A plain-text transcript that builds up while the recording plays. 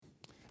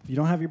If you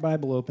don't have your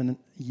Bible open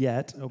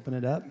yet, open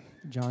it up.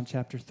 John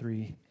chapter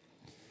 3,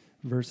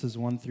 verses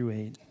 1 through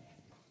 8.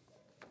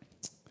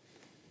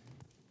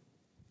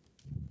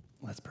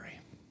 Let's pray.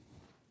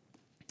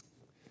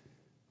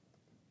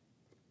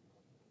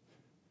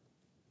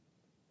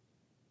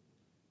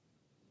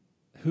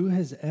 Who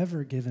has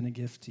ever given a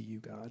gift to you,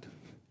 God,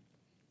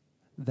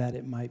 that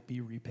it might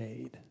be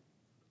repaid?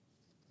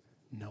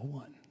 No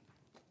one.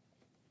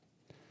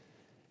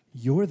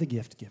 You're the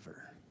gift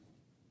giver.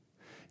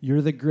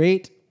 You're the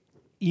great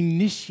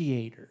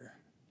initiator.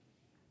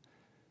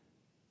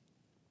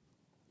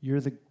 You're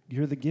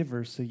the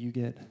giver, so you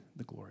get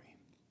the glory.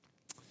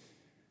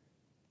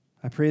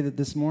 I pray that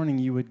this morning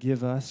you would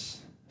give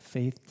us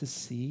faith to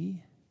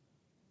see,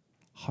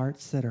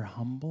 hearts that are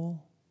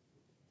humble.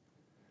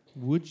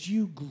 Would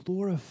you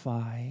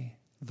glorify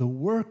the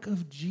work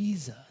of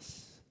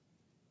Jesus,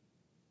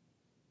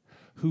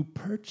 who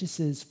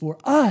purchases for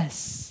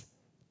us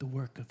the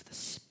work of the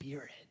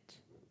Spirit,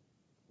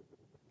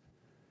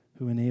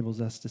 who enables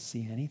us to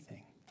see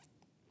anything.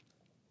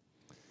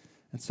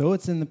 And so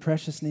it's in the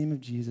precious name of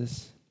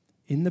Jesus,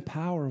 in the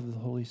power of the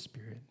Holy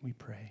Spirit, we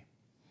pray.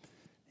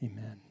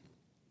 Amen.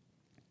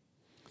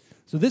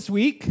 So this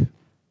week,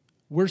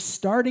 we're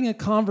starting a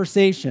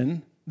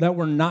conversation that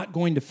we're not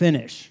going to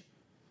finish.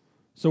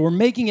 So we're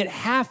making it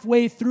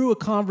halfway through a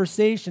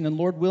conversation, and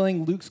Lord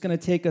willing, Luke's going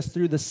to take us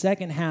through the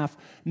second half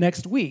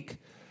next week.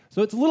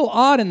 So it's a little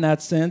odd in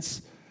that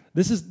sense.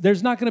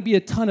 There's not going to be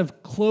a ton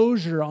of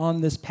closure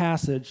on this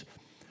passage.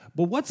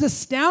 But what's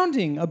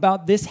astounding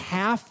about this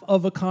half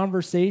of a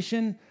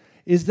conversation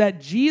is that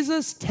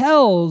Jesus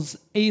tells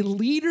a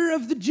leader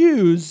of the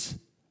Jews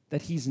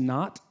that he's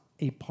not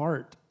a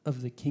part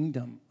of the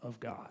kingdom of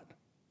God.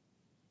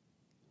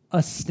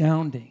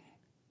 Astounding.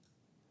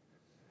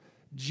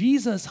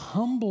 Jesus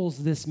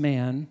humbles this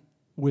man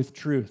with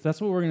truth.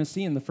 That's what we're going to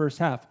see in the first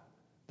half.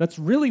 That's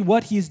really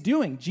what he's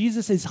doing.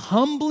 Jesus is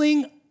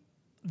humbling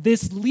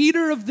this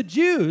leader of the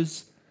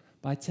Jews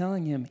by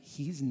telling him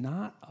he's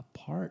not a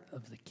part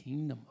of the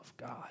kingdom of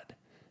God.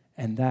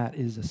 And that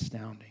is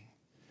astounding.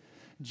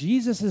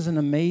 Jesus is an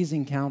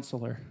amazing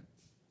counselor.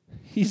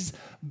 He's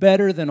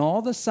better than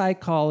all the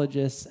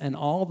psychologists and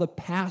all the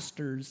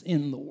pastors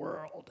in the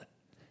world.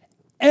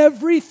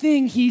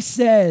 Everything he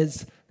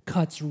says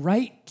cuts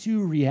right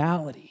to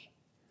reality.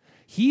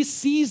 He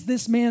sees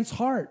this man's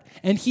heart,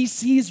 and he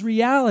sees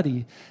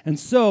reality. And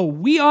so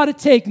we ought to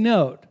take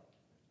note.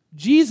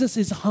 Jesus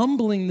is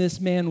humbling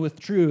this man with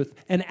truth.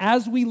 And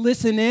as we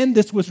listen in,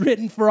 this was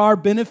written for our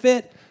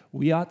benefit,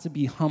 we ought to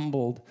be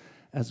humbled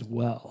as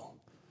well.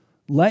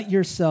 Let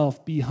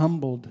yourself be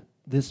humbled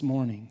this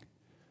morning.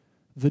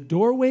 The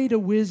doorway to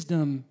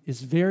wisdom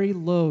is very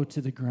low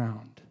to the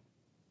ground.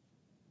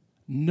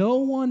 No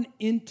one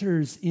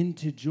enters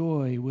into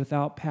joy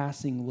without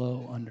passing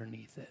low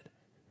underneath it.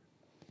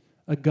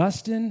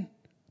 Augustine,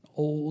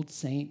 old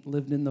saint,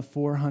 lived in the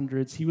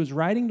 400s. He was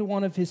writing to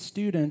one of his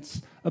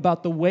students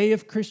about the way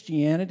of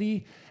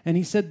Christianity, and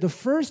he said, the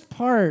first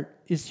part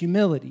is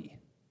humility.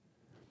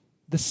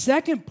 The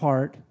second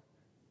part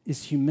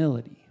is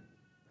humility.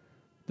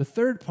 The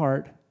third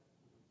part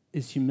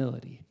is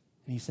humility.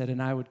 And he said,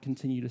 and I would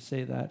continue to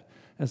say that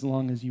as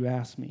long as you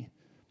ask me.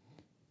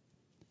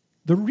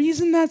 The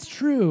reason that's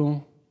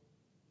true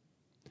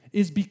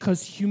is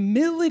because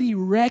humility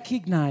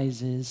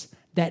recognizes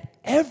that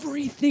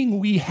everything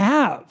we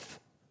have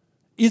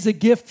is a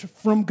gift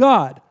from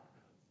God,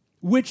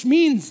 which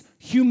means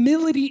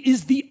humility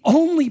is the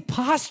only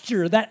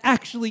posture that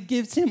actually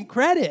gives him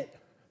credit.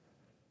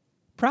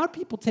 Proud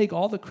people take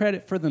all the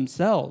credit for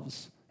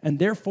themselves, and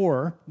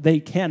therefore they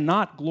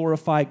cannot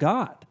glorify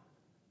God.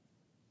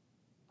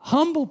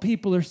 Humble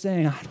people are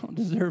saying, I don't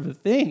deserve a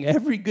thing.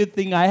 Every good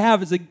thing I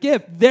have is a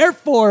gift.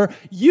 Therefore,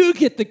 you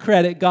get the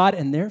credit, God,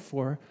 and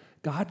therefore,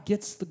 God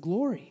gets the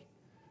glory.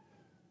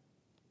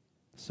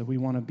 So we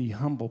want to be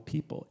humble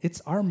people.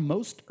 It's our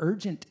most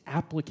urgent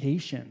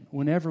application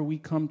whenever we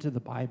come to the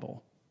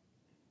Bible.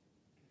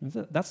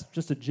 That's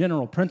just a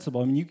general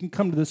principle. I mean, you can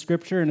come to the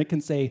scripture and it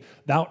can say,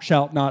 thou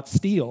shalt not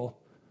steal.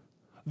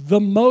 The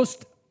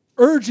most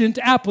urgent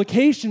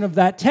application of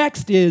that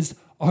text is,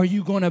 are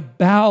you going to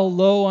bow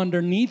low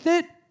underneath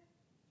it?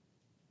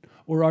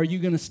 Or are you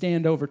going to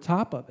stand over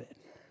top of it?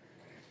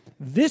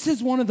 This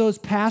is one of those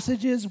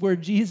passages where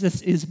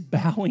Jesus is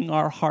bowing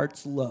our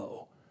hearts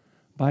low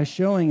by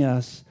showing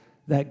us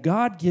that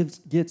God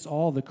gets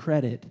all the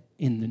credit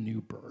in the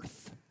new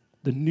birth.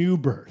 The new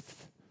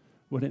birth,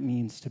 what it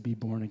means to be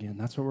born again.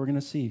 That's what we're going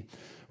to see.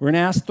 We're going to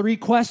ask 3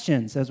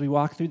 questions as we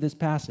walk through this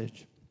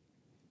passage.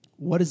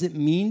 What does it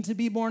mean to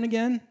be born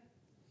again?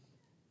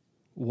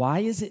 Why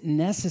is it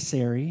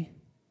necessary?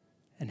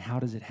 And how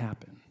does it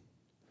happen?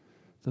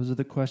 Those are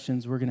the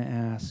questions we're going to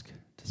ask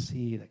to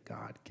see that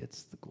God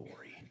gets the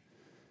glory.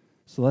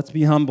 So let's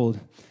be humbled.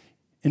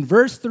 In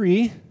verse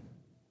 3,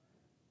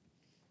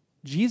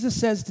 Jesus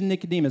says to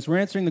Nicodemus, we're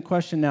answering the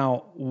question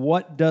now,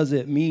 what does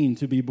it mean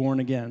to be born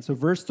again? So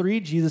verse 3,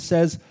 Jesus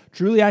says,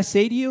 truly I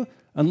say to you,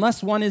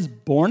 unless one is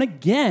born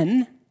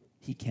again,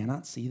 he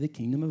cannot see the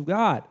kingdom of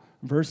God.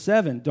 Verse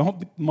 7,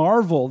 don't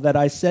marvel that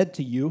I said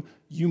to you,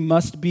 you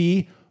must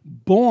be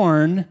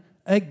born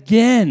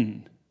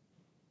again.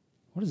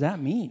 What does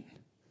that mean?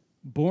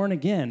 Born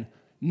again.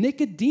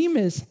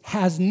 Nicodemus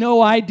has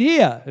no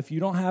idea. If you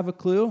don't have a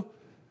clue,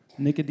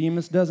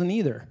 Nicodemus doesn't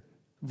either.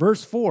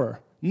 Verse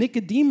 4,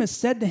 Nicodemus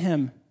said to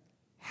him,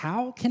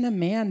 how can a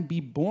man be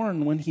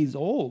born when he's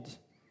old?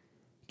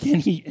 Can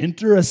he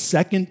enter a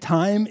second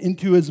time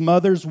into his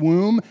mother's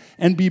womb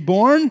and be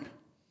born?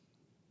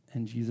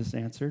 And Jesus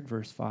answered,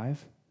 verse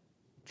 5,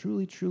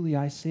 truly, truly,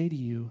 I say to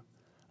you,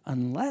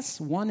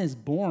 unless one is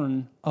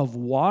born of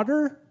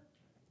water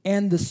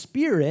and the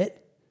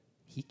Spirit,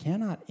 he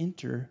cannot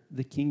enter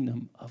the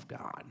kingdom of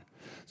God.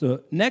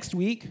 So next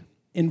week,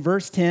 in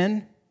verse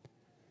 10,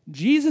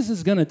 Jesus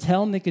is going to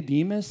tell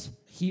Nicodemus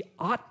he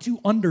ought to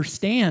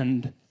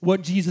understand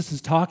what Jesus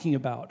is talking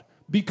about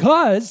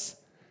because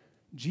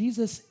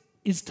Jesus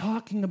is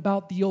talking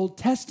about the Old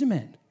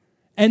Testament.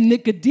 And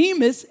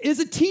Nicodemus is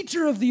a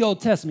teacher of the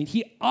Old Testament.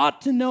 He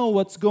ought to know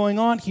what's going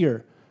on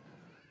here,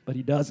 but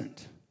he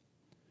doesn't.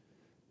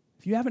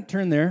 If you haven't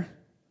turned there,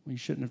 well, you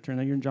shouldn't have turned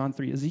there. You're in John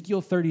 3.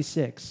 Ezekiel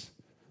 36.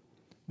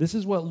 This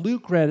is what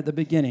Luke read at the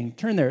beginning.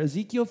 Turn there.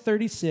 Ezekiel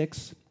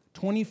 36,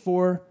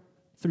 24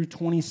 through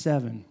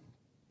 27.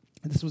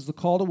 This was the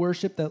call to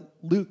worship that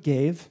Luke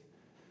gave.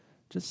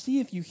 Just see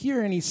if you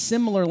hear any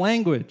similar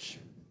language.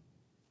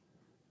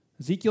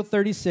 Ezekiel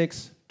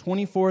 36,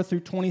 24 through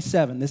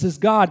 27. This is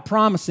God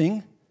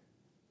promising,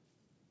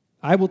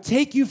 I will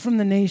take you from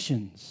the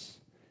nations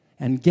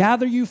and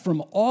gather you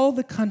from all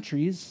the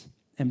countries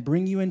and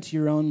bring you into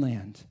your own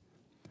land.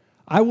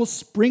 I will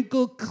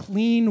sprinkle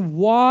clean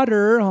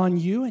water on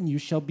you, and you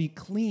shall be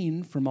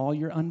clean from all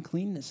your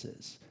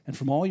uncleannesses, and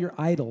from all your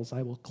idols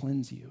I will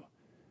cleanse you.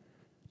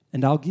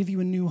 And I'll give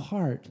you a new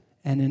heart,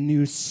 and a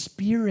new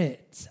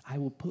spirit I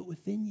will put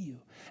within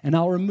you. And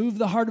I'll remove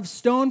the heart of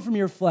stone from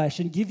your flesh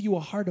and give you a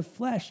heart of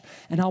flesh.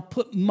 And I'll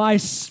put my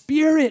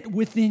spirit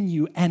within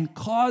you and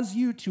cause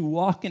you to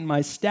walk in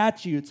my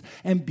statutes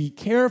and be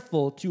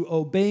careful to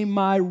obey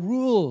my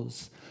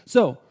rules.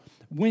 So,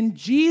 when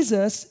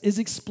Jesus is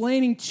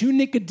explaining to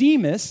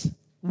Nicodemus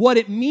what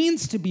it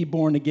means to be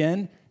born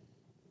again,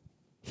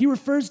 he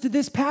refers to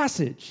this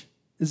passage,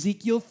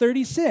 Ezekiel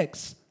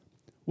 36.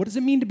 What does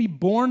it mean to be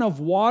born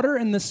of water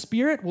and the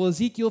Spirit? Well,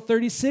 Ezekiel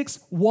 36,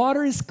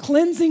 water is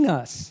cleansing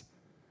us.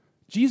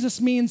 Jesus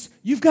means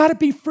you've got to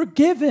be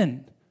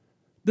forgiven.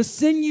 The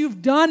sin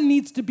you've done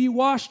needs to be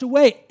washed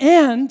away,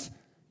 and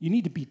you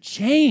need to be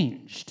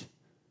changed.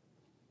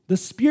 The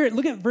Spirit,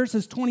 look at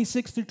verses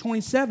 26 through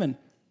 27.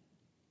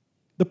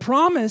 The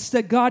promise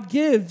that God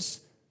gives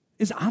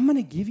is, I'm going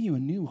to give you a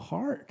new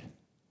heart.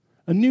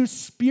 A new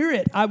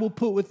spirit I will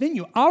put within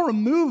you. I'll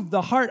remove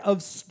the heart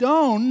of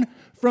stone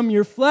from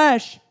your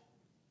flesh,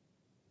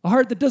 a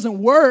heart that doesn't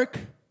work,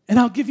 and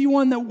I'll give you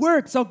one that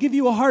works. I'll give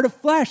you a heart of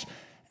flesh,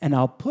 and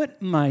I'll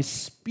put my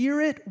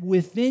spirit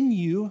within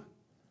you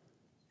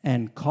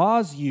and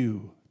cause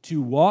you to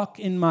walk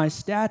in my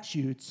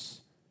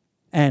statutes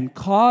and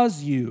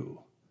cause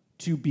you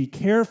to be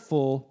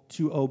careful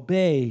to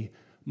obey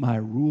my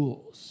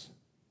rules.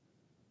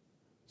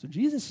 So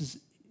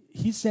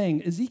he's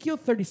saying, Ezekiel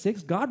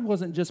 36, God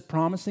wasn't just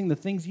promising the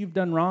things you've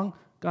done wrong,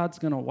 God's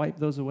going to wipe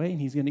those away and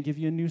he's going to give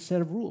you a new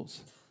set of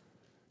rules.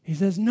 He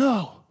says,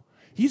 no,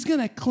 he's going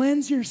to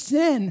cleanse your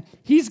sin.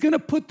 He's going to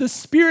put the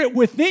Spirit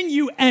within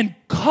you and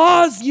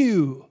cause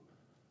you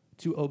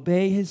to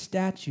obey his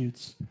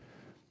statutes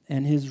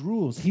and his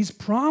rules. He's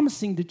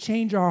promising to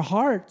change our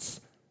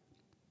hearts,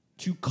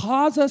 to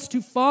cause us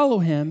to follow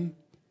him,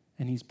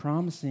 and he's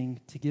promising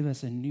to give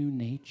us a new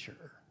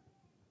nature.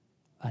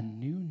 A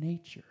new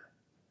nature.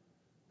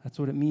 That's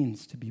what it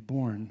means to be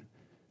born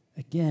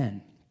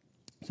again.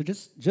 So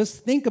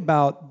just think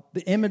about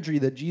the imagery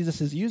that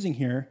Jesus is using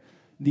here,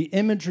 the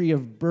imagery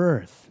of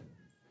birth.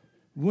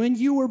 When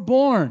you were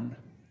born,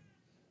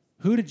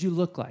 who did you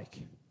look like?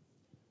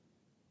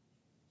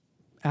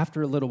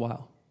 After a little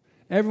while.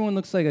 Everyone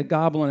looks like a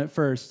goblin at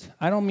first.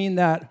 I don't mean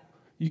that.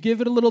 You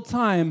give it a little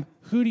time,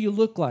 who do you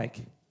look like?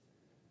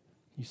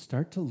 You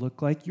start to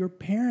look like your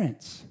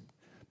parents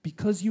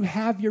because you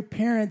have your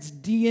parents'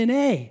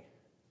 DNA.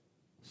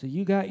 So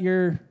you got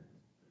your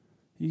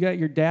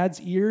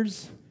dad's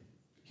ears,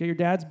 you got your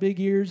dad's big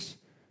ears,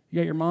 you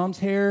got your mom's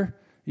hair,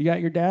 you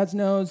got your dad's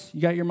nose,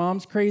 you got your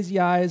mom's crazy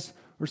eyes,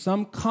 or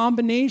some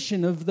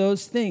combination of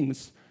those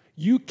things.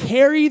 You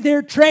carry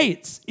their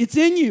traits. It's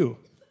in you.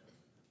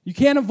 You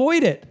can't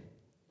avoid it.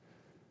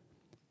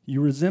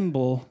 You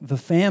resemble the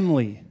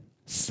family.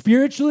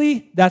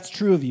 Spiritually, that's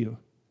true of you.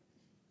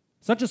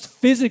 It's not just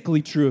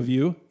physically true of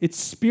you, it's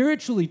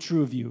spiritually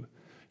true of you.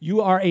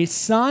 You are a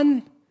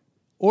son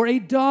or a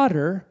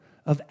daughter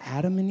of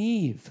Adam and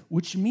Eve,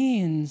 which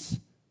means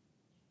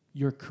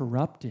you're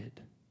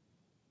corrupted.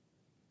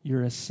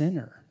 You're a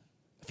sinner.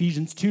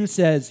 Ephesians 2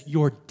 says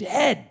you're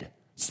dead,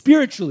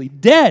 spiritually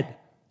dead.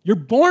 You're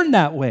born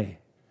that way.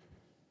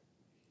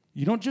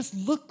 You don't just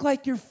look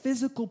like your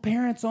physical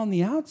parents on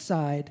the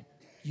outside,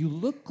 you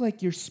look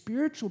like your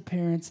spiritual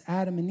parents,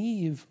 Adam and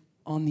Eve,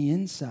 on the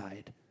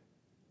inside.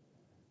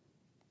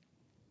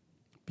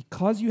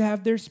 because you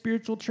have their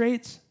spiritual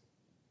traits,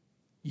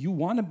 you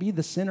want to be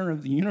the center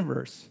of the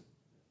universe.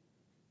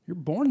 You're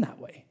born that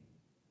way.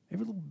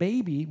 Every little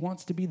baby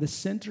wants to be the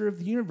center of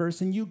the universe,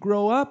 and you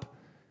grow up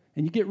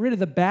and you get rid of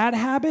the bad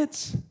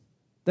habits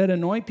that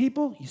annoy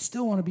people, you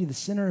still want to be the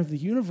center of the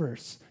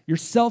universe. You're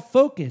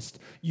self-focused.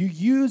 You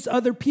use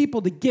other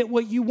people to get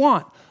what you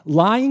want,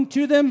 lying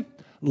to them,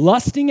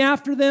 lusting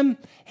after them,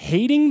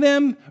 hating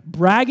them,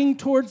 bragging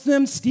towards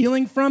them,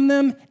 stealing from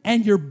them,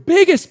 and your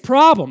biggest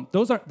problem,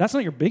 that's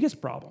not your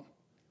biggest problem.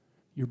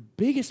 Your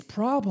biggest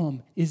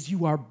problem is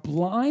you are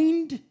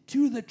blind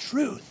to the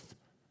truth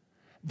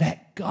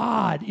that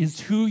God is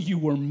who you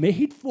were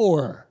made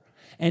for,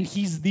 and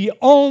He's the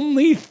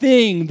only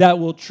thing that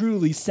will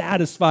truly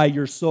satisfy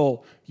your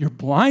soul. You're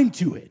blind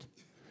to it,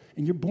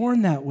 and you're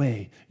born that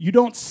way. You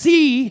don't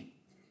see,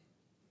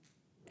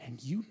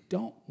 and you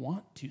don't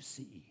want to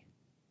see.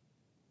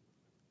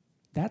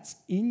 That's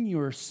in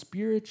your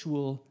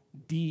spiritual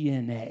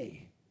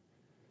DNA.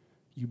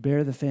 You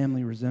bear the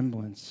family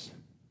resemblance.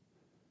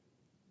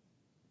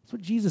 That's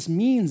what Jesus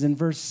means in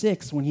verse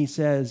 6 when He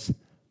says,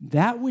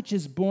 that which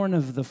is born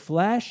of the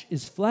flesh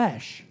is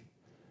flesh,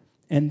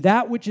 and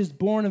that which is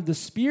born of the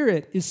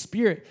Spirit is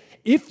spirit.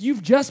 If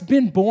you've just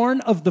been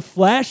born of the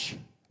flesh,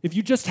 if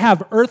you just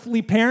have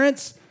earthly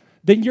parents,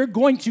 then you're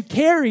going to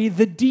carry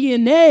the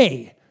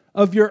DNA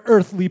of your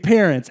earthly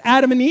parents.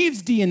 Adam and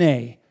Eve's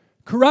DNA,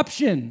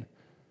 corruption.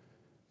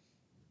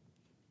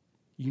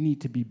 You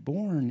need to be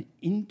born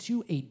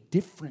into a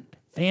different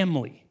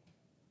family.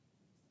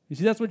 You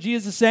see, that's what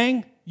Jesus is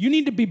saying? You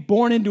need to be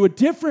born into a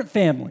different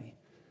family.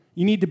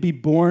 You need to be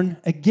born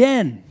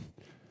again.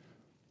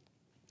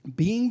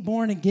 Being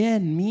born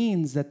again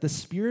means that the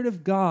Spirit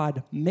of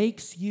God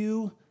makes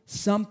you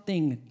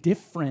something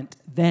different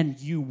than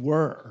you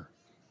were,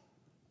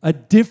 a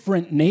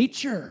different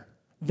nature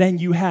than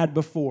you had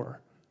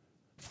before,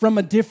 from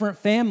a different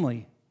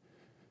family.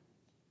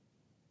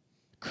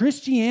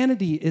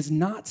 Christianity is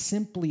not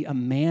simply a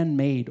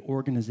man-made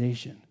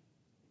organization.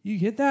 You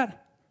get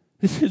that?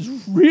 This is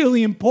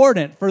really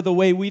important for the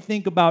way we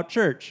think about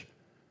church.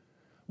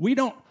 We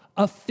don't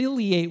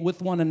affiliate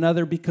with one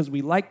another because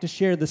we like to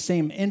share the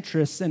same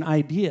interests and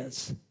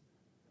ideas.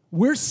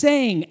 We're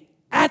saying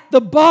at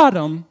the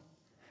bottom,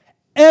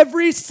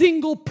 every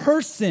single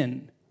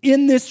person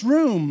in this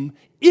room,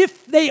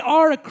 if they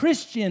are a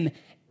Christian,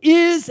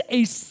 is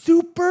a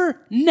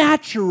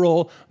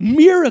supernatural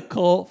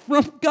miracle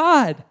from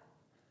God.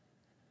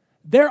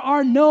 There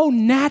are no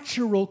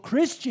natural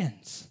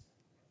Christians.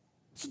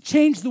 So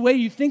change the way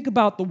you think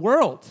about the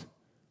world.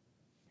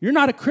 You're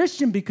not a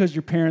Christian because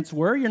your parents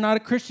were. You're not a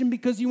Christian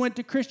because you went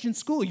to Christian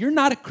school. You're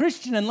not a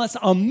Christian unless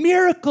a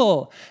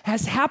miracle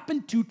has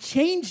happened to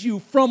change you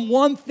from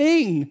one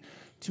thing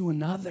to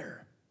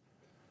another.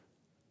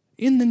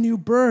 In the new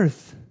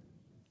birth,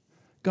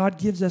 God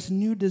gives us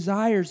new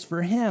desires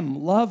for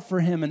Him, love for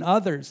Him and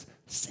others,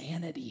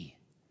 sanity,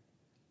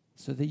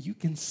 so that you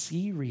can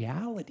see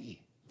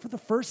reality for the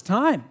first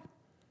time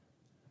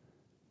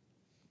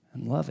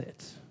and love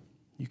it.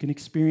 You can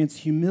experience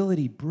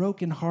humility,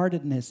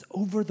 brokenheartedness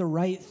over the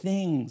right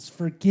things,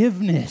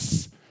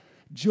 forgiveness,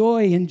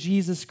 joy in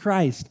Jesus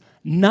Christ.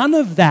 None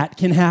of that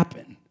can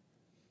happen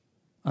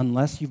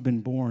unless you've been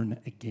born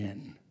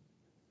again.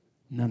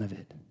 None of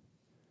it.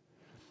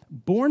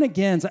 Born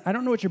agains, I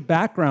don't know what your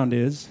background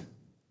is.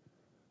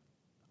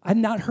 I've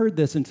not heard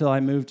this until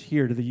I moved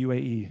here to the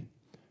UAE.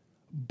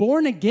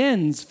 Born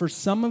agains, for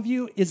some of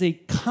you, is a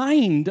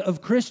kind of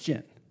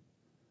Christian.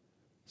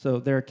 So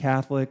there are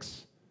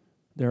Catholics,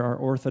 there are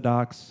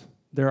Orthodox,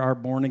 there are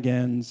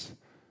born-agains,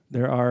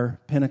 there are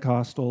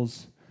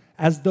Pentecostals,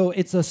 as though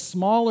it's a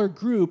smaller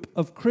group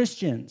of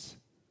Christians.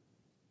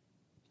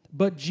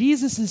 But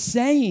Jesus is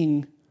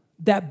saying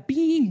that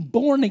being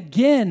born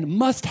again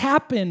must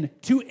happen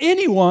to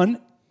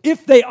anyone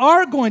if they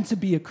are going to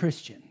be a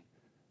Christian.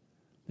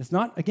 It's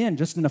not, again,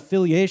 just an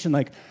affiliation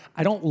like,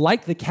 I don't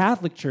like the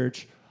Catholic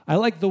Church, I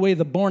like the way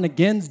the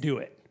born-agains do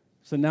it,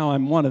 so now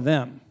I'm one of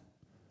them.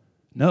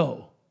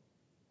 No.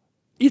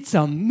 It's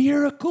a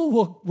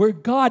miracle where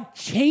God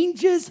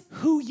changes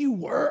who you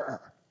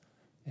were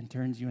and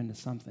turns you into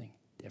something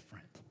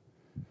different.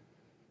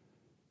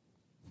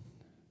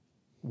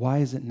 Why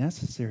is it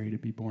necessary to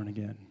be born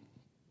again?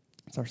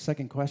 It's our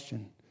second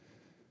question.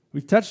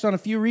 We've touched on a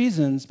few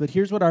reasons, but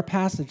here's what our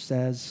passage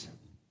says.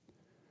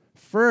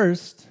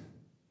 First,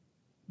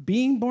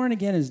 being born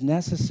again is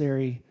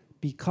necessary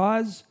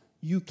because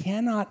you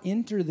cannot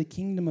enter the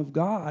kingdom of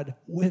God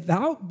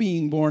without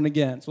being born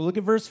again. So look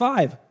at verse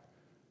 5.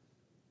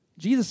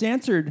 Jesus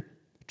answered,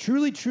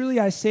 "Truly, truly,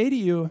 I say to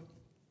you,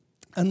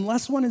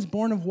 unless one is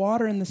born of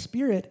water and the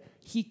Spirit,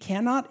 he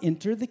cannot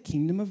enter the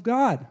kingdom of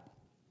God."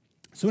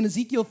 So in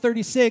Ezekiel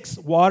 36,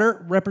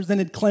 water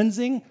represented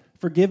cleansing,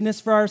 forgiveness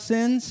for our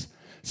sins.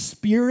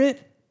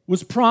 Spirit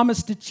was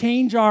promised to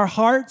change our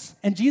hearts.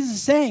 And Jesus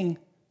is saying,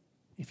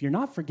 if you're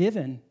not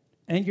forgiven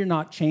and you're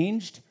not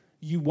changed,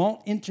 you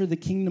won't enter the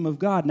kingdom of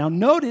God. Now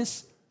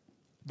notice,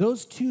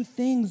 those two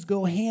things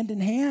go hand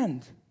in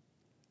hand.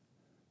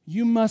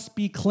 You must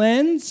be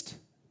cleansed.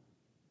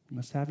 You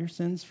must have your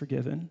sins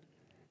forgiven,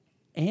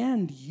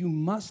 and you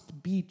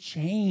must be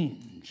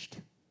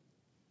changed.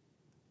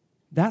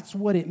 That's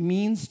what it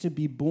means to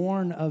be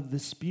born of the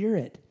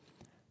Spirit.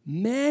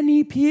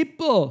 Many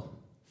people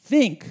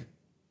think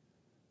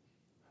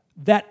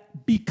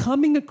that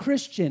becoming a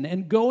Christian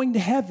and going to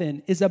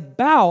heaven is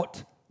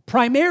about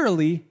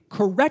primarily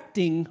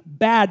correcting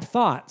bad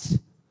thoughts.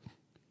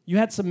 You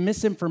had some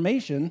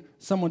misinformation,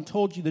 someone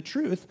told you the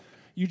truth,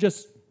 you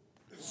just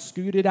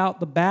scooted out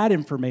the bad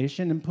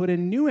information and put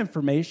in new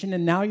information,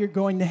 and now you're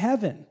going to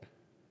heaven.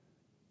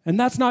 And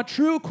that's not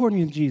true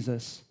according to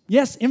Jesus.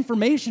 Yes,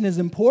 information is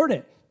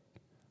important,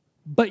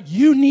 but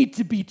you need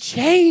to be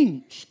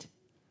changed,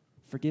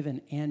 forgiven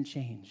and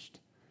changed,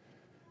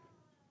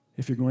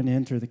 if you're going to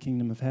enter the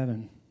kingdom of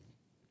heaven.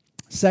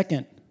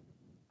 Second,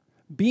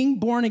 being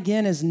born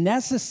again is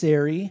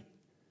necessary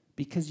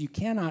because you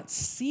cannot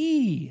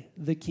see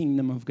the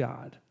kingdom of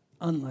God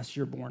unless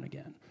you're born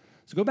again.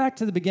 So go back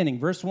to the beginning,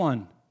 verse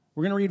 1.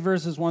 We're going to read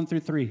verses 1 through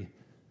 3.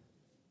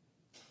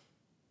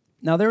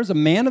 Now there was a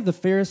man of the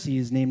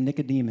Pharisees named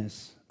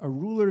Nicodemus, a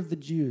ruler of the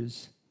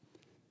Jews.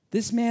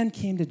 This man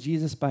came to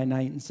Jesus by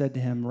night and said to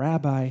him,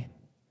 Rabbi,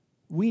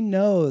 we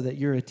know that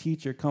you're a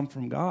teacher come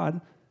from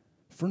God,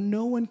 for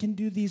no one can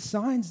do these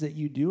signs that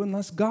you do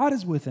unless God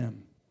is with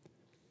him.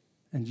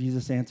 And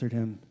Jesus answered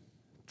him,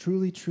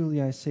 Truly,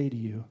 truly, I say to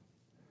you,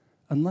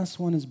 unless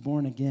one is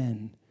born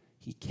again,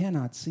 he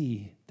cannot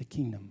see the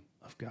kingdom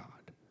of God.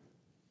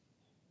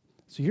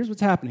 So here's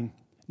what's happening.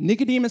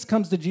 Nicodemus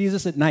comes to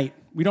Jesus at night.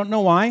 We don't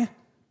know why.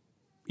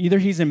 Either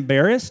he's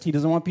embarrassed, he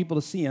doesn't want people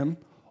to see him,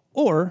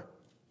 or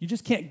you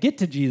just can't get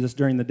to Jesus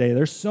during the day.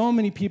 There's so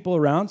many people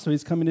around, so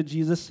he's coming to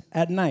Jesus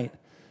at night.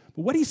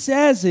 But what he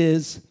says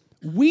is,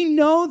 we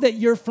know that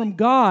you're from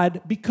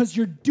God because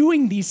you're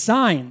doing these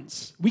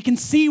signs. We can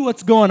see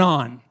what's going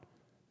on.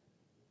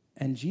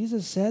 And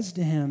Jesus says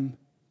to him,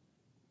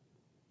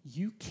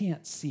 you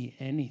can't see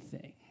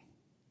anything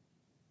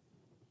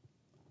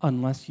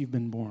unless you've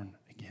been born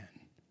again.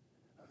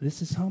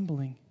 This is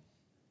humbling.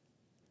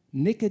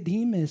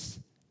 Nicodemus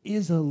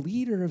is a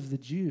leader of the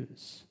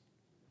Jews.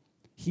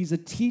 He's a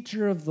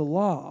teacher of the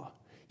law.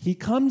 He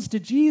comes to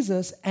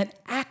Jesus and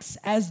acts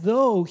as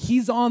though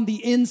he's on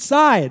the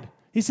inside.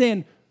 He's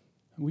saying,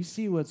 we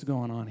see what's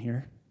going on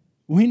here.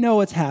 We know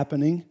what's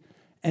happening.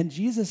 And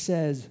Jesus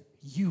says,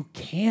 you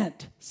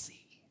can't see.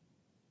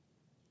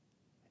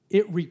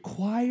 It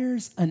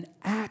requires an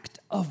act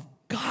of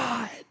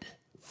God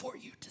for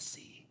you to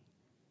see.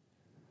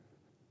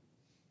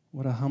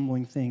 What a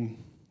humbling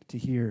thing to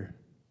hear.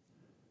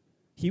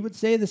 He would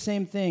say the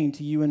same thing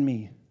to you and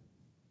me.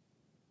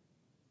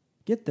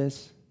 Get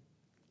this.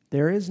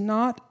 There is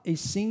not a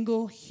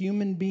single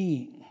human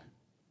being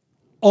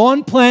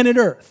on planet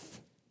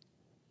Earth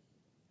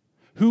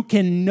who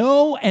can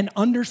know and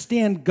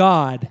understand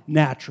God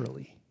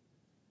naturally.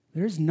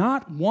 There's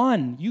not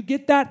one. You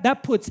get that?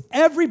 That puts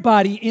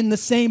everybody in the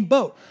same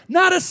boat.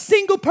 Not a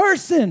single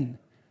person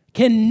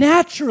can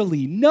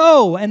naturally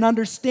know and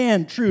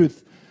understand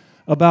truth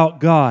about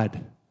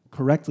God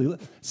correctly.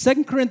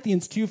 2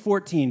 Corinthians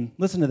 2:14,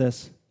 listen to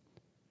this.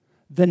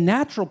 The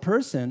natural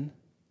person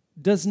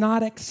does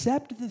not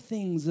accept the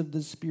things of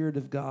the Spirit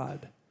of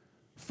God,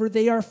 for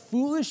they are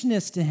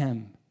foolishness to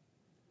him,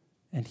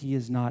 and he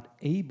is not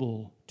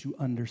able to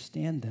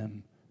understand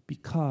them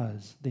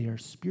because they are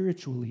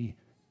spiritually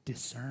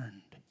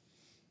discerned.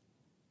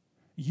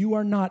 You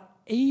are not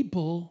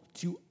able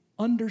to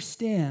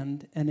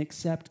understand and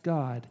accept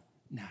God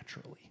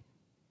naturally.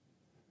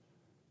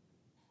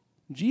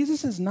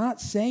 Jesus is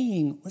not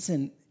saying,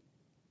 listen,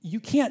 you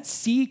can't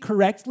see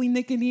correctly,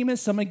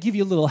 Nicodemus, so I'm going to give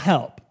you a little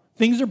help.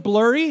 Things are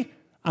blurry,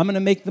 I'm going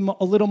to make them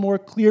a little more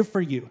clear for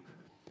you.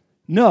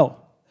 No,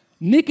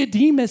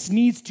 Nicodemus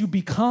needs to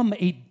become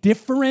a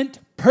different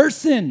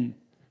person.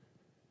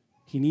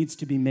 He needs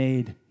to be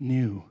made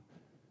new.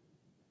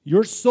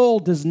 Your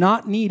soul does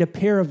not need a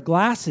pair of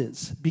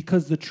glasses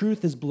because the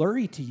truth is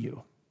blurry to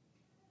you.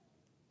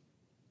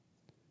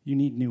 You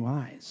need new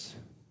eyes,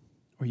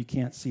 or you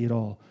can't see at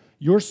all.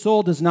 Your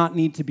soul does not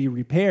need to be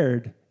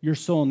repaired. Your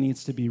soul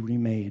needs to be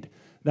remade.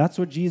 That's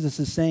what Jesus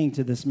is saying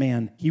to this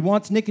man. He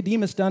wants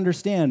Nicodemus to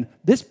understand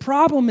this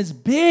problem is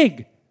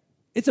big.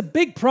 It's a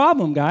big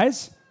problem,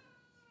 guys.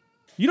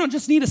 You don't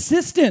just need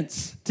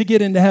assistance to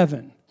get into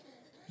heaven.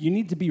 You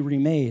need to be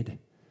remade.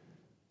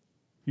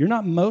 You're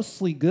not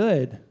mostly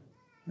good.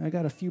 I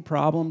got a few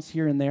problems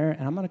here and there,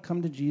 and I'm going to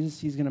come to Jesus.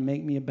 He's going to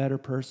make me a better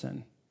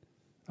person.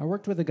 I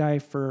worked with a guy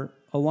for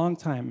a long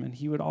time, and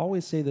he would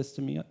always say this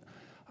to me.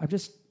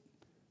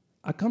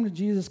 I come to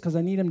Jesus because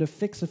I need him to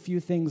fix a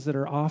few things that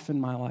are off in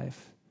my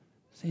life.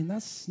 Saying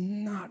that's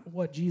not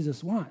what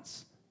Jesus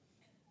wants.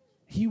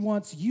 He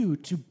wants you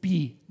to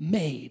be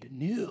made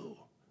new.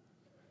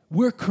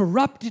 We're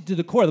corrupted to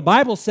the core. The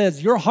Bible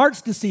says your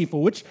heart's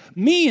deceitful, which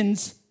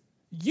means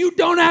you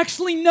don't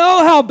actually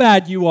know how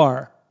bad you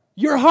are.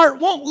 Your heart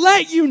won't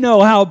let you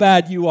know how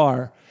bad you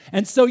are.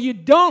 And so you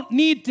don't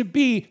need to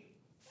be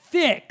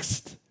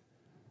fixed.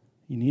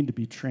 You need to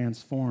be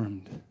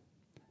transformed.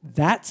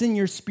 That's in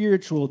your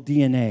spiritual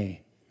DNA.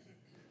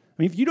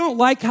 mean, if you don't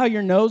like how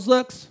your nose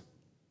looks,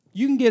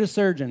 you can get a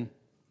surgeon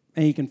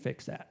and he can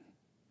fix that.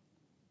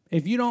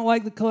 If you don't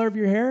like the color of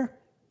your hair,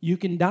 you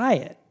can dye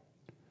it.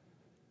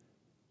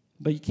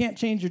 But you can't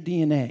change your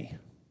DNA.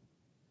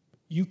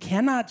 You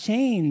cannot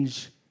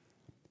change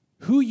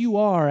who you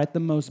are at the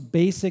most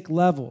basic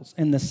levels.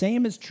 And the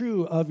same is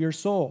true of your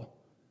soul.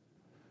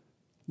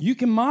 You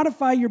can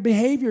modify your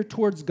behavior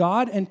towards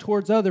God and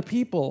towards other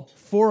people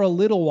for a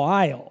little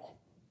while.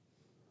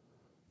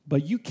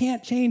 But you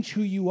can't change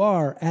who you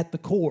are at the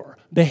core.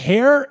 The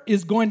hair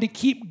is going to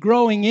keep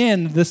growing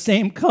in the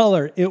same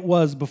color it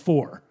was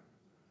before.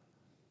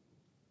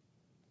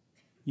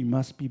 You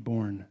must be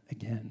born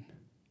again.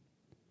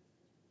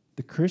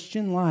 The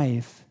Christian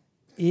life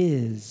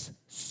is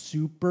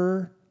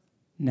supernatural.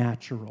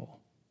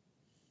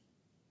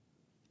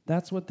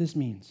 That's what this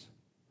means.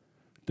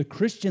 The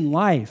Christian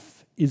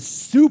life is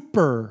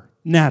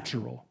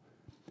supernatural.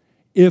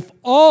 If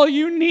all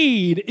you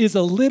need is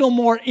a little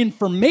more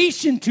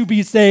information to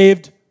be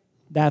saved,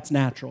 that's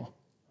natural.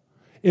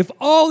 If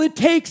all it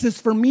takes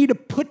is for me to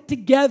put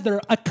together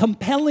a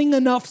compelling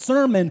enough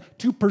sermon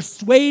to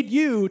persuade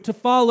you to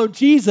follow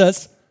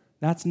Jesus,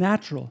 that's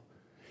natural.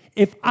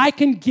 If I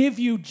can give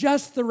you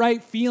just the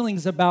right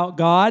feelings about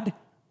God,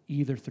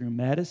 either through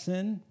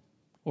medicine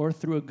or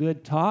through a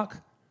good talk,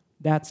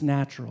 that's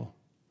natural.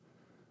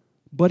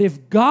 But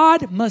if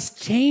God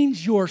must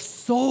change your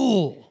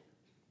soul,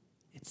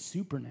 it's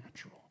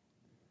supernatural.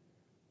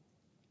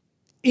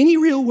 Any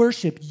real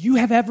worship you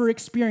have ever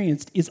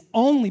experienced is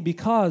only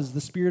because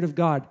the Spirit of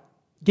God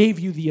gave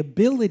you the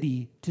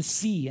ability to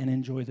see and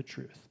enjoy the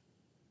truth.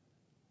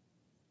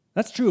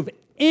 That's true of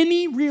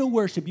any real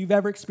worship you've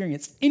ever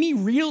experienced. Any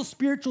real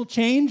spiritual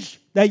change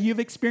that you've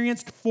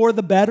experienced for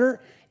the better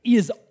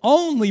is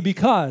only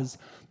because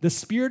the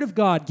Spirit of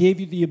God gave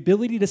you the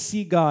ability to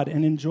see God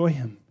and enjoy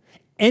Him.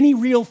 Any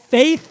real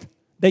faith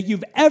that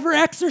you've ever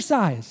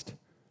exercised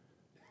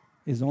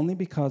is only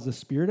because the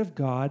Spirit of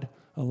God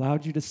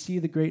allowed you to see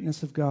the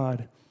greatness of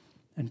God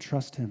and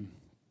trust Him.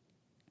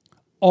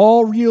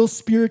 All real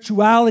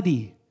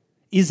spirituality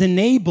is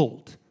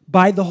enabled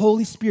by the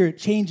Holy Spirit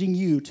changing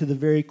you to the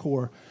very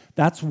core.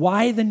 That's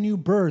why the new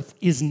birth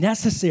is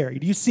necessary.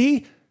 Do you see?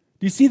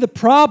 Do you see the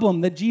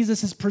problem that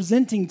Jesus is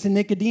presenting to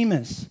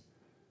Nicodemus?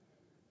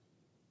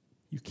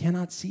 You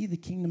cannot see the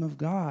kingdom of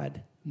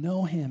God,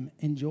 know Him,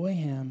 enjoy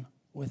Him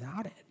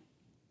without it.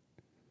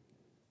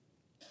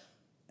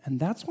 And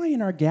that's why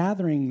in our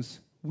gatherings,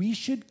 we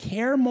should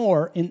care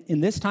more,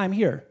 in this time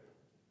here,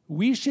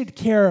 we should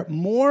care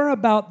more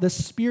about the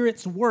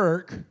Spirit's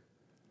work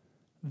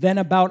than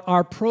about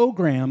our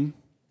program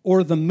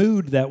or the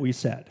mood that we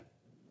set.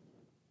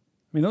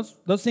 I mean,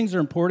 those things are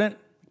important.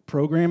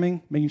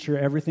 Programming, making sure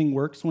everything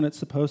works when it's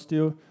supposed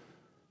to.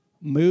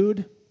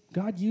 Mood,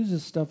 God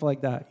uses stuff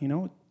like that, you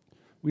know.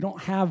 We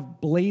don't have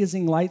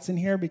blazing lights in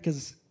here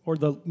or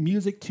the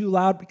music too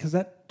loud because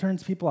that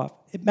turns people off.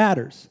 It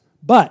matters.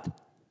 But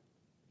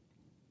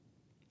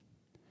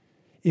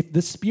if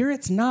the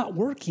Spirit's not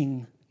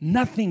working,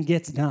 nothing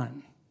gets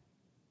done.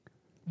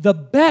 The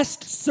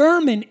best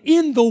sermon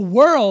in the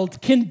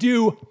world can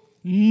do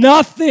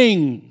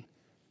nothing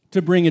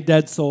to bring a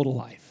dead soul to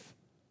life.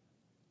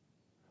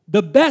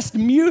 The best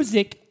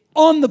music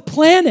on the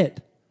planet,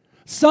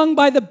 sung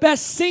by the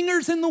best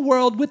singers in the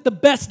world with the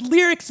best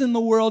lyrics in the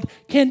world,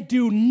 can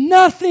do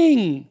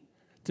nothing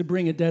to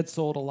bring a dead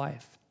soul to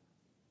life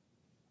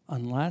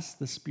unless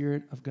the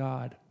Spirit of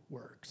God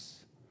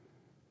works.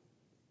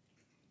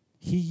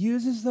 He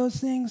uses those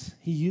things.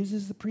 He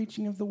uses the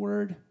preaching of the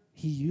word.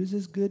 He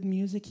uses good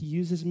music. He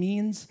uses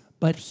means.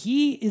 But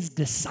He is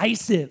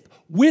decisive.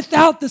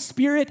 Without the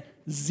Spirit,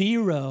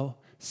 zero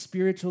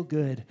spiritual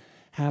good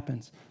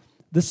happens.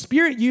 The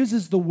Spirit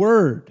uses the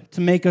word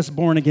to make us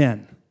born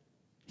again.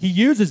 He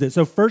uses it.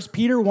 So 1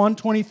 Peter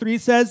 1:23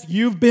 says,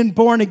 you've been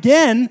born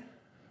again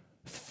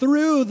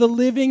through the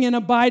living and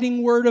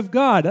abiding word of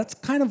God. That's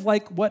kind of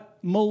like what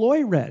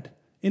Malloy read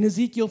in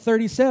Ezekiel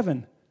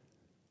 37.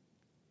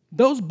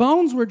 Those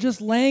bones were just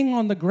laying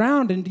on the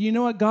ground, and do you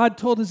know what God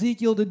told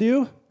Ezekiel to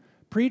do?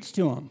 Preach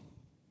to them.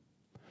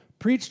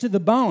 Preach to the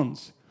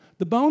bones.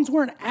 The bones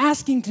weren't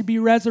asking to be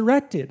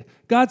resurrected.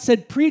 God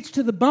said, preach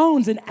to the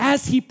bones, and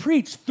as He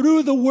preached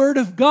through the word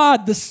of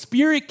God, the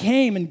Spirit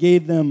came and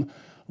gave them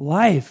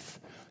life.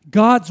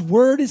 God's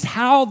word is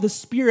how the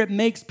Spirit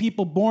makes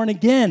people born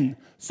again.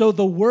 So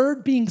the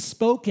word being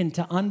spoken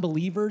to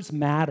unbelievers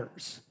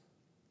matters.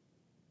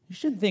 You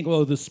shouldn't think,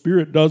 well, the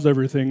Spirit does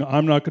everything.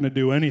 I'm not going to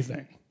do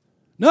anything.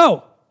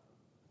 No.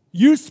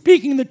 You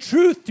speaking the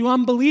truth to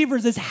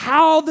unbelievers is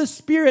how the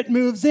Spirit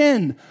moves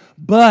in.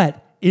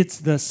 But it's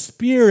the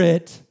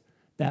Spirit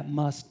that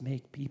must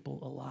make people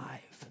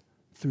alive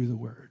through the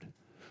word.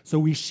 So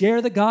we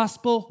share the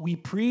gospel, we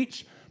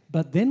preach,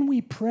 but then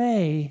we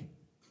pray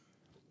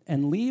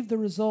and leave the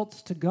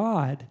results to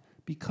God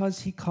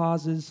because He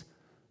causes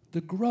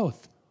the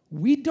growth.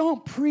 We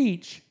don't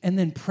preach and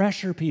then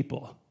pressure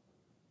people.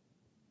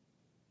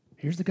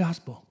 Here's the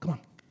gospel. Come on.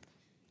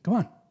 Come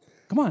on.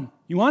 Come on.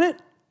 You want it?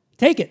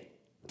 Take it.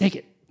 Take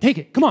it. Take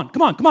it. Come on.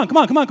 Come on. Come on. Come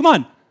on. Come on. Come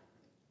on.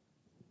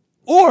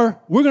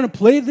 Or we're going to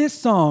play this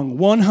song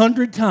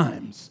 100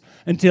 times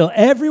until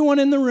everyone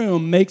in the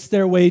room makes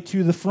their way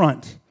to the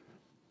front.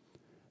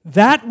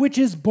 That which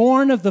is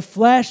born of the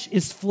flesh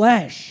is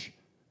flesh.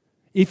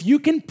 If you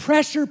can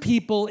pressure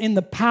people in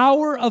the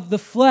power of the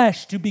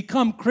flesh to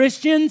become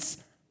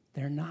Christians,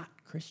 they're not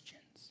Christians.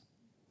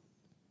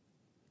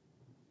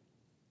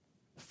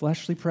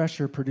 Fleshly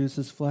pressure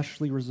produces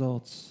fleshly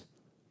results.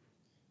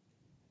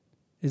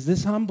 Is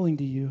this humbling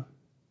to you?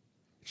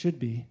 It should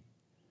be.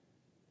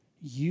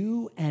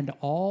 You and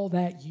all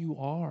that you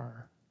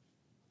are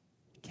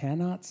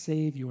cannot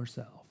save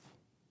yourself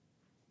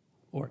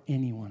or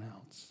anyone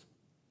else.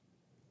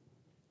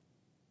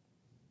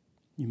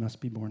 You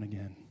must be born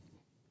again.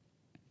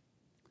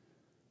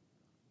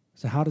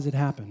 So how does it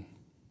happen?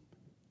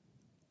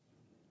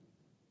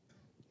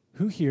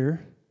 Who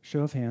here,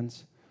 show of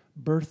hands,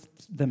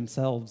 birthed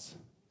themselves?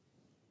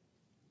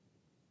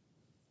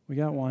 We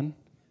got one.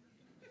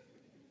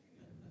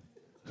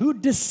 Who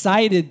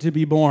decided to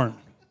be born?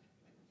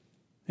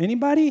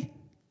 Anybody?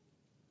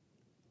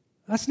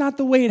 That's not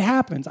the way it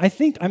happens.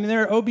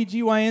 There are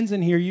OBGYNs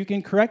in here. You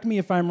can correct me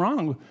if I'm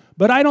wrong.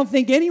 But I don't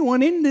think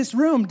anyone in this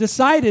room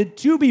decided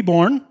to be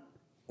born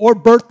or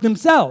birthed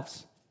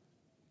themselves.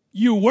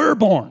 You were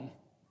born.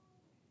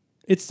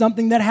 It's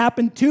something that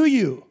happened to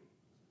you.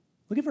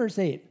 Look at verse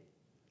 8.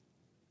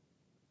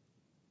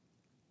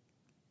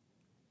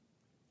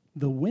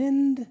 The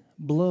wind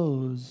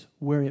blows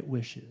where it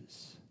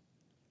wishes,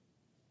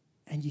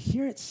 and you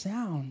hear its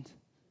sound,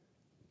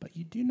 but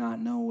you do not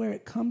know where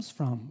it comes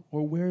from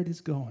or where it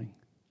is going.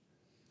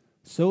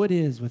 So it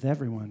is with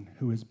everyone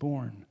who is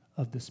born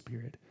of the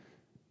Spirit.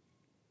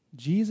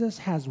 Jesus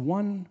has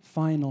one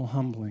final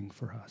humbling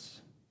for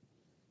us.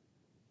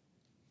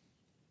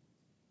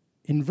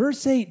 In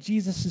verse 8,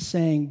 Jesus is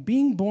saying,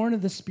 being born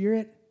of the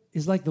Spirit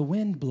is like the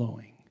wind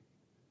blowing.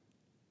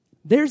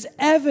 There's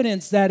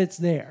evidence that it's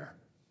there.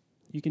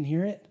 You can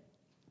hear it,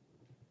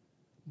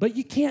 but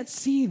you can't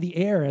see the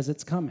air as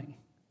it's coming.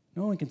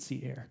 No one can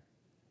see air.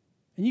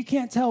 And you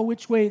can't tell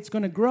which way it's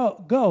going to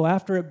go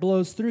after it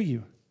blows through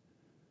you.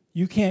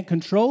 You can't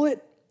control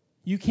it.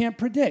 You can't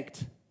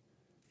predict.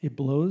 It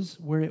blows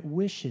where it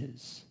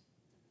wishes.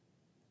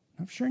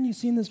 I'm sure you've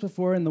seen this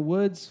before in the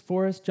woods,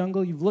 forest,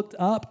 jungle. You've looked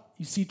up,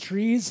 you see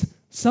trees.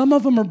 Some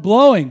of them are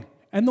blowing,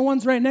 and the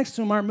ones right next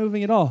to them aren't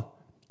moving at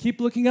all.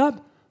 Keep looking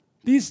up,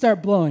 these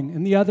start blowing,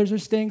 and the others are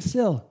staying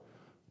still.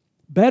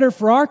 Better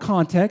for our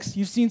context,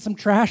 you've seen some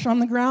trash on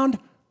the ground.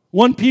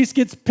 One piece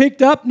gets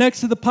picked up next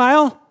to the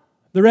pile.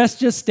 The rest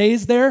just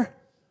stays there.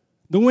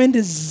 The wind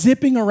is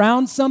zipping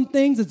around some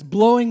things. It's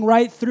blowing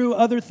right through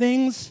other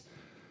things.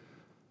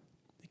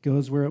 It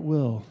goes where it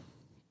will.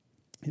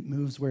 It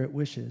moves where it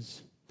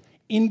wishes.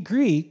 In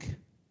Greek,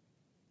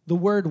 the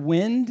word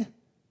wind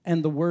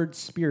and the word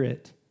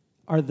spirit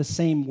are the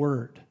same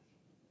word.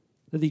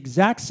 They're the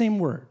exact same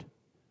word.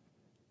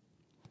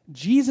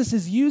 Jesus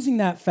is using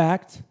that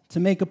fact to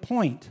make a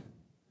point.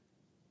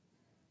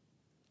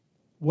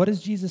 What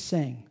is Jesus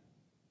saying?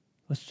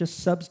 Let's just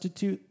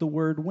substitute the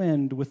word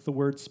wind with the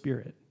word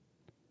spirit.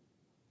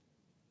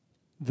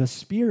 The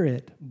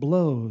Spirit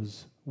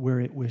blows where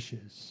it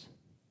wishes.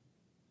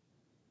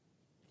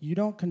 You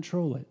don't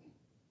control it.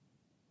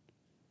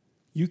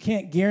 You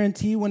can't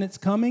guarantee when it's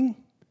coming,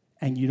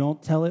 and you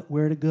don't tell it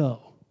where to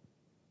go.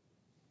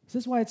 This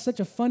is why it's such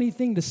a funny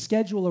thing to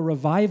schedule a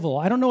revival.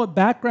 I don't know what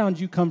background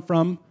you come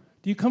from.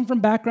 Do you come from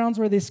backgrounds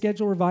where they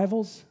schedule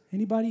revivals?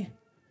 Anybody?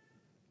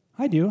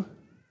 I do.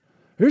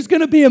 There's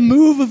going to be a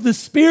move of the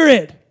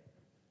Spirit.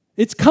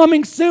 It's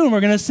coming soon.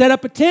 We're going to set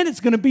up a tent. It's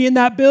going to be in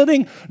that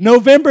building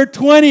November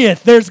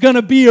 20th. There's going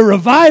to be a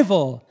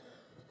revival.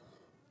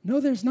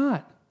 No, there's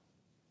not.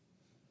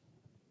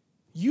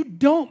 You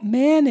don't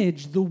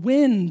manage the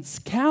wind's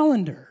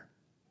calendar.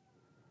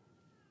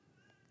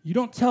 You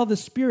don't tell the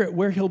Spirit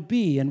where he'll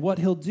be and what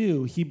he'll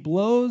do. He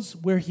blows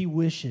where he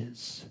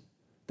wishes.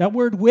 That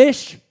word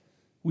wish,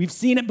 we've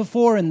seen it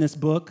before in this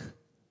book.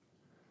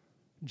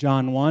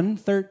 John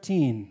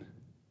 1:13.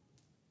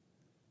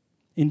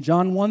 In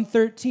John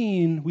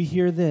 1:13, we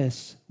hear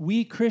this.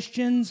 We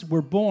Christians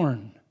were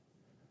born,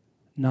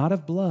 not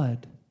of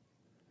blood,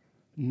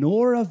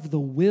 nor of the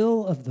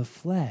will of the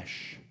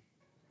flesh,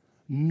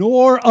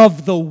 nor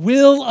of the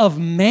will of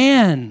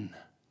man,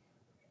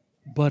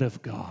 but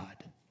of God.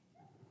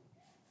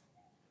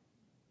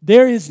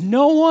 There is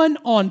no one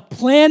on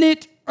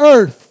planet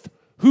Earth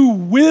who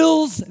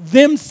wills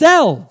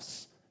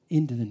themselves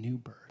into the new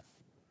birth.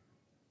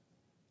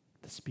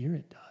 The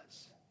Spirit does.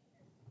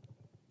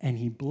 And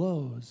he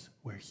blows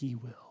where he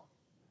will.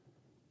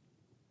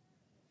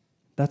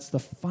 That's the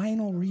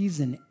final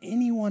reason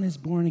anyone is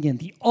born again.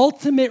 The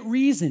ultimate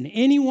reason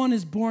anyone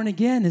is born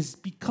again is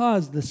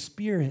because the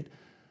Spirit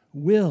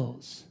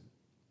wills.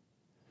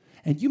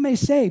 And you may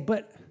say,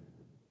 but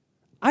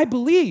I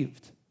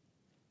believed.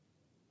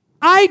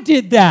 I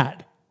did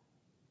that.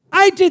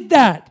 I did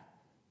that.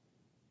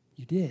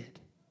 You did.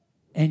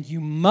 And you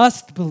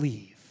must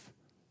believe.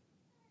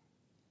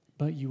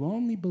 But you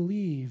only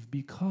believe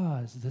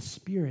because the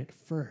Spirit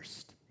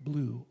first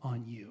blew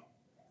on you.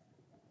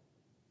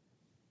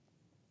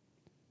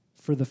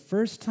 for the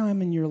first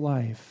time in your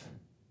life,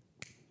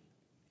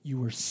 you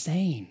were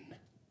sane.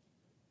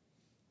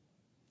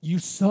 You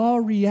saw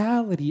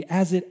reality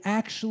as it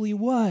actually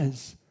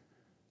was.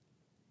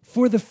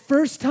 For the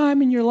first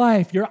time in your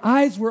life, your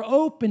eyes were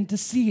open to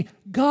see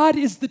God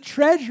is the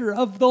treasure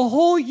of the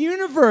whole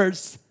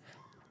universe,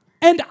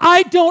 and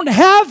I don't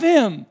have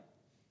him.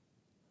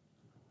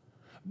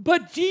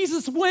 But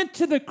Jesus went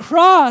to the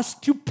cross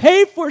to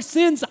pay for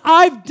sins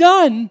I've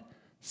done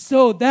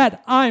so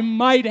that I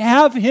might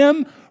have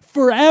him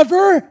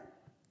forever.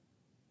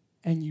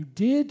 And you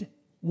did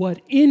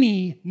what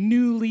any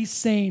newly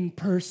sane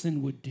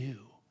person would do.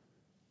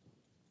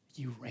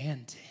 You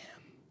ran to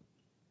him.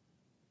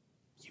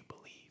 You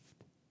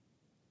believed.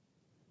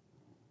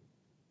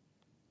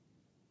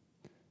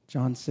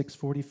 John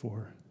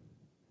 6:44.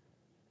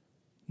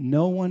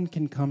 No one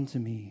can come to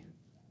me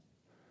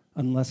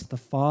unless the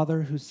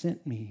Father who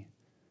sent me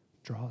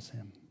draws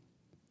him.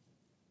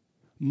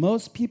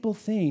 Most people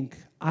think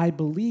I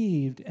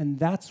believed and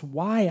that's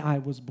why I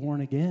was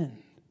born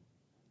again.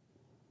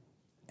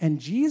 And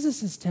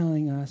Jesus is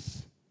telling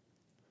us,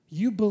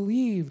 you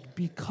believed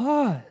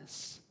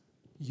because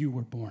you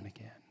were born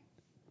again.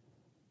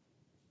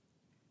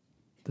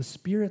 The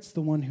Spirit's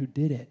the one who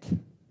did it.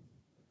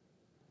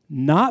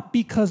 Not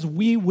because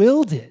we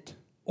willed it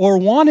or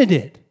wanted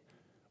it.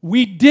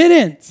 We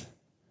didn't.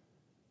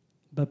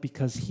 But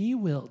because he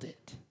willed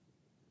it.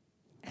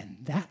 And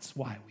that's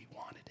why we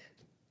wanted it.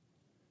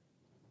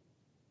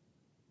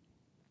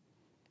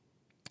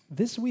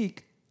 This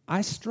week,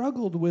 I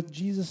struggled with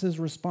Jesus'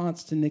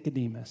 response to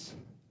Nicodemus.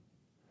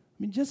 I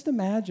mean, just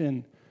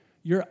imagine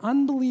your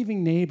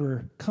unbelieving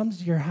neighbor comes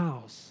to your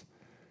house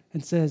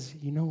and says,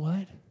 you know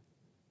what?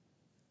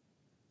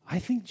 I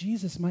think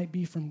Jesus might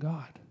be from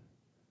God.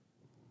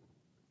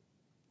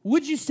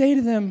 Would you say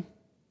to them,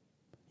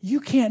 you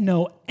can't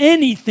know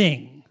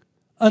anything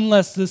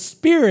unless the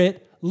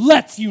Spirit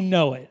lets you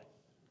know it?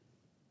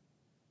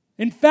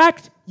 In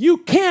fact, you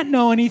can't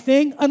know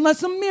anything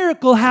unless a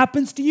miracle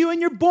happens to you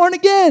and you're born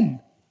again.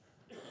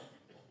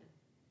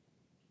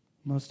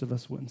 Most of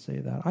us wouldn't say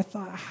that. I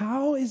thought,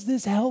 how is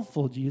this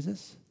helpful,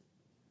 Jesus?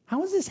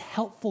 How is this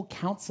helpful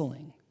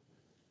counseling?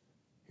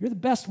 You're the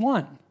best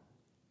one.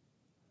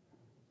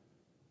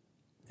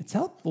 It's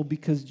helpful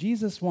because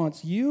Jesus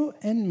wants you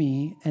and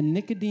me and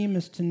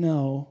Nicodemus to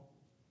know,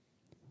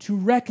 to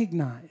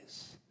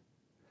recognize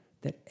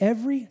that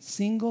every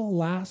single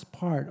last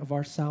part of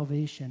our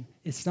salvation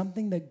is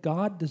something that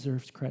God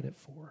deserves credit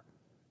for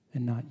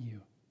and not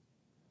you.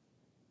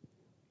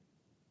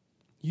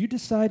 You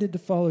decided to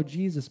follow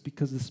Jesus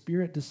because the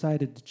Spirit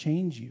decided to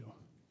change you.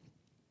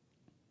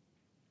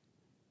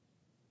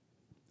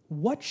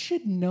 What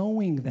should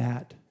knowing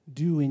that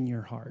do in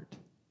your heart?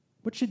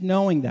 What should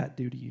knowing that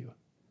do to you?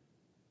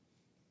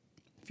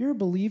 If you're a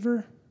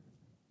believer,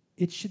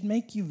 it should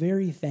make you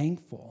very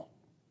thankful.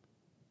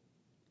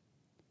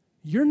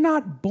 You're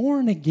not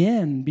born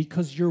again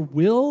because your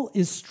will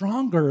is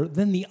stronger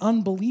than the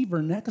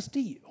unbeliever next to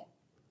you.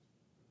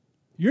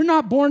 You're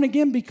not born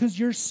again because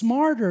you're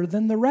smarter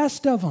than the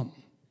rest of them.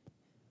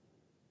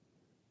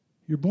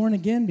 You're born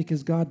again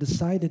because God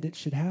decided it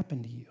should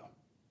happen to you.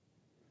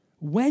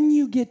 When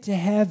you get to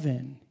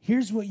heaven,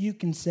 here's what you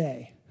can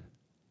say.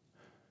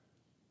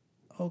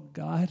 Oh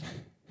God,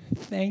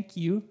 thank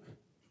you.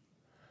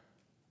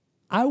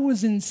 I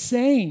was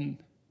insane,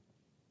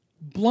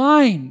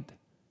 blind,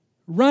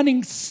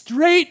 running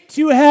straight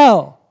to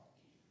hell.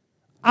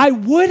 I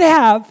would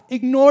have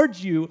ignored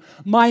you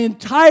my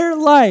entire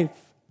life.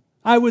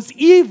 I was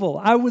evil,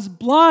 I was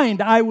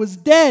blind, I was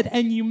dead,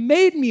 and you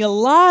made me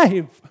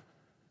alive.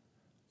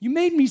 You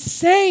made me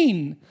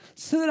sane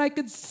so that I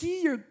could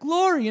see your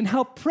glory and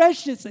how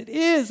precious it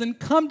is and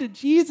come to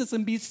Jesus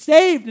and be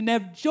saved and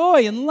have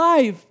joy in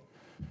life.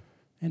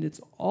 And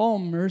it's all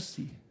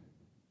mercy.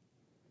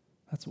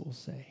 That's what we'll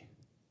say.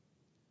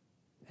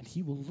 And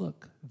he will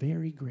look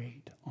very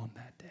great on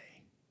that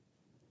day.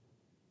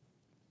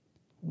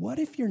 What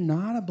if you're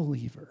not a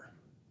believer?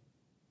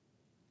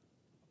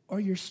 Or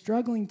you're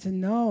struggling to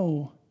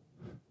know,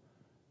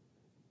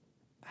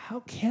 how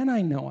can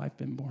I know I've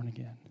been born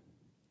again?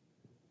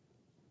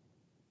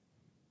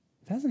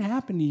 If it hasn't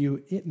happened to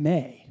you, it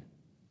may.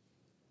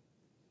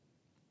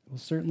 It will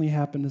certainly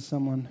happen to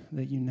someone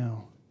that you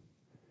know.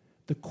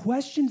 The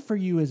question for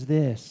you is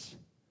this: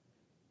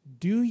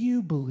 do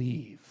you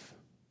believe?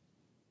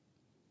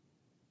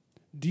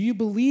 Do you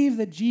believe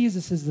that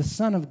Jesus is the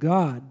Son of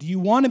God? Do you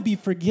want to be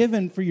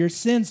forgiven for your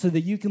sins so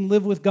that you can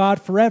live with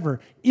God forever?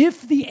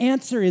 If the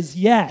answer is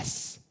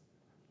yes,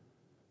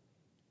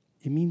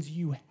 it means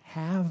you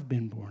have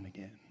been born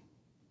again.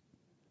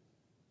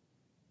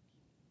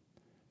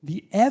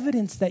 The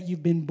evidence that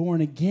you've been born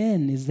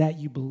again is that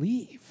you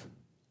believe.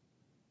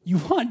 You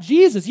want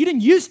Jesus. You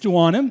didn't used to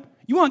want him.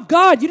 You want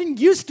God. You didn't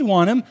used to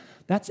want him.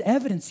 That's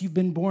evidence you've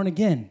been born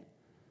again.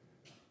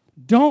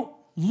 Don't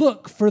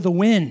look for the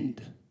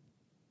wind.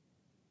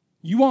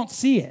 You won't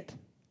see it.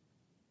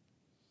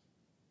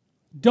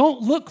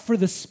 Don't look for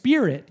the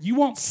Spirit. You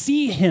won't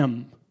see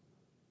him.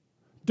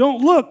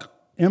 Don't look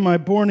Am I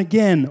born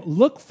again?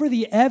 Look for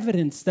the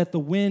evidence that the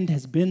wind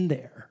has been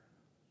there.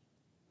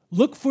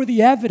 Look for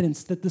the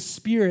evidence that the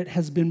Spirit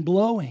has been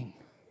blowing.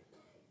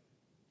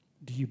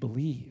 Do you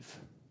believe?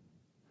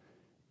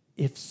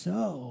 If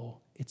so,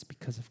 it's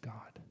because of God.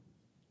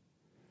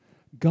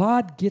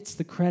 God gets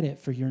the credit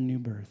for your new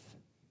birth.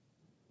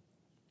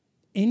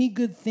 Any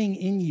good thing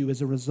in you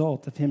is a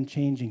result of Him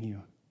changing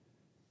you.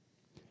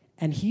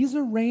 And He's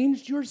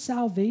arranged your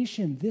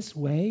salvation this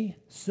way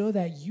so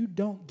that you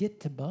don't get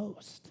to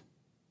boast.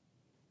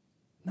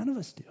 None of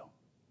us do.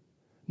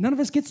 None of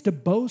us gets to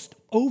boast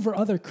over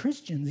other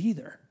Christians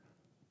either.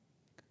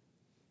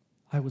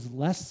 I was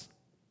less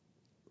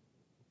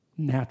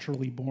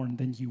naturally born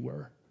than you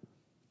were.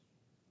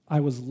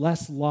 I was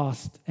less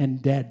lost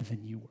and dead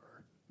than you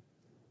were.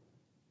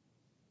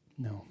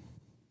 No.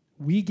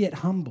 We get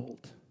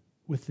humbled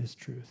with this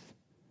truth,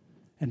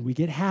 and we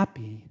get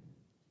happy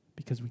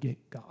because we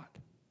get God.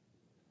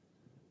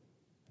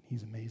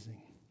 He's amazing.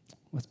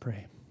 Let's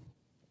pray.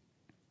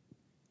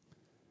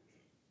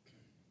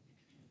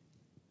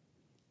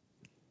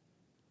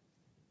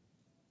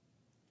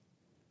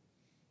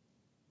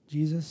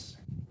 Jesus,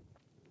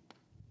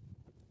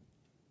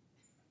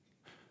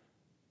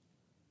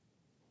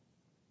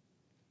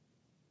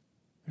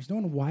 there's no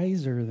one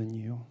wiser than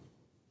you.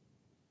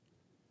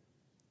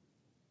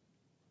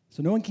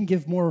 So no one can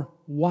give more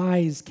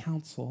wise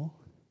counsel.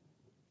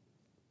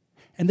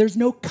 And there's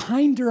no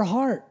kinder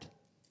heart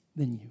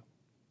than you.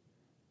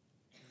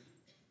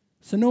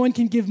 So no one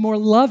can give more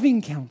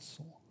loving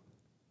counsel.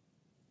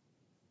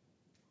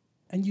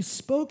 And you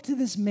spoke to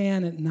this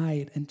man at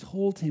night and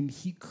told him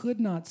he could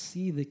not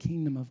see the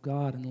kingdom of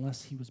God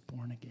unless he was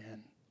born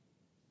again.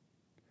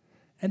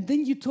 And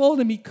then you told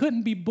him he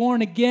couldn't be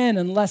born again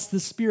unless the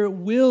Spirit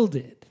willed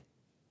it.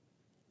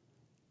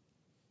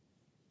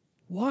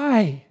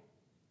 Why?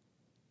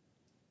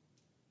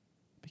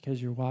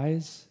 Because you're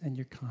wise and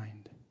you're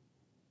kind.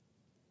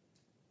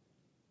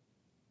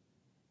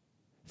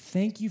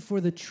 Thank you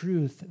for the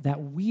truth that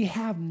we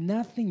have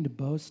nothing to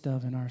boast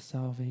of in our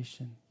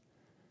salvation.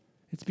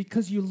 It's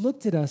because you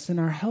looked at us in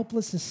our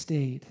helpless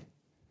estate.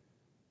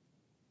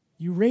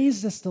 You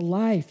raised us to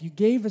life. You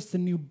gave us the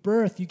new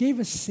birth. You gave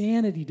us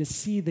sanity to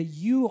see that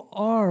you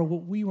are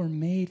what we were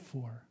made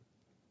for.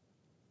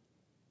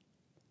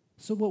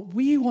 So what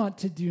we want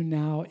to do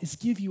now is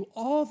give you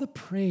all the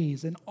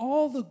praise and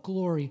all the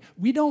glory.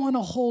 We don't want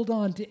to hold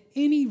on to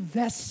any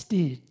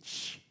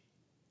vestige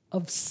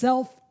of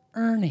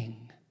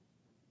self-earning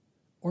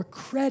or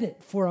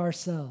credit for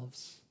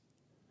ourselves.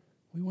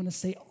 We want to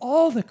say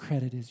all the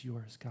credit is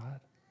yours, God.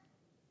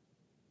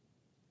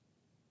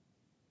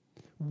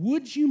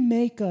 Would you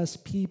make us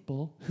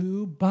people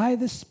who, by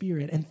the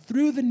Spirit and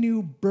through the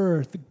new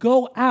birth,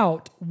 go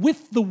out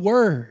with the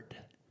Word?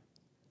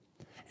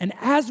 And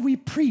as we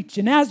preach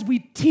and as we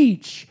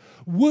teach,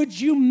 would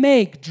you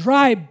make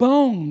dry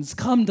bones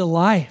come to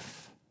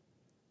life?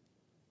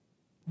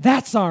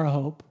 That's our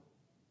hope.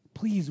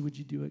 Please, would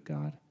you do it,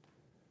 God?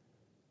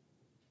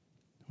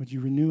 Would you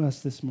renew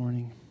us this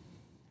morning?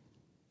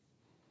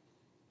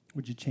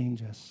 Would you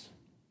change us?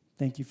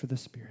 Thank you for the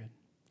Spirit.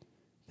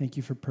 Thank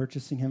you for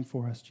purchasing Him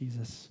for us,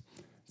 Jesus.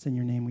 It's in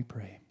your name we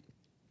pray.